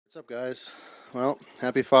What's up, guys? Well,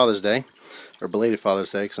 happy Father's Day, or belated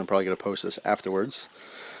Father's Day, because I'm probably going to post this afterwards.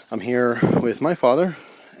 I'm here with my father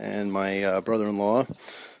and my brother-in-law,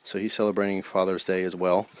 so he's celebrating Father's Day as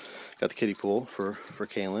well. Got the kiddie pool for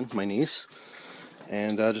Kaylin, my niece,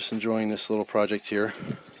 and just enjoying this little project here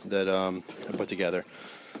that I put together.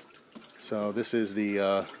 So this is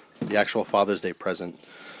the actual Father's Day present.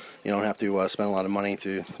 You don't have to spend a lot of money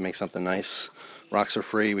to make something nice. Rocks are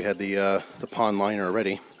free. We had the pond liner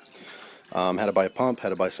already. Had to buy a pump, had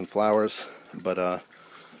to buy some flowers, but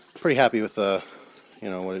pretty happy with you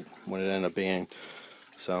know, what it ended up being.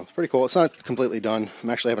 So it's pretty cool. It's not completely done. I'm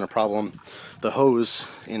actually having a problem. The hose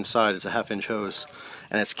inside, it's a 1/2-inch hose,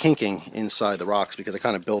 and it's kinking inside the rocks because I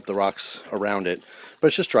kind of built the rocks around it. But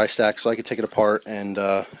it's just dry stack, so I could take it apart and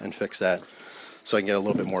fix that, so I can get a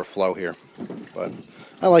little bit more flow here. But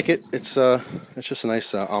I like it. It's just a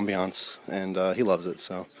nice ambiance, and he loves it.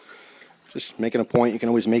 So just making a point. You can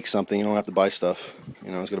always make something. You don't have to buy stuff.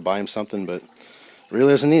 You know, I was going to buy him something, but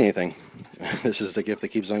really doesn't need anything. This is the gift that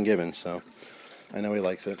keeps on giving. So I know he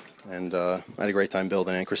likes it, and I had a great time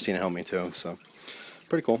building it. And Christina helped me too. So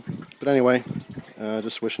pretty cool. But anyway,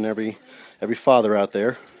 just wishing every father out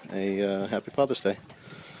there a happy Father's Day.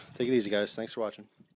 Take it easy, guys. Thanks for watching.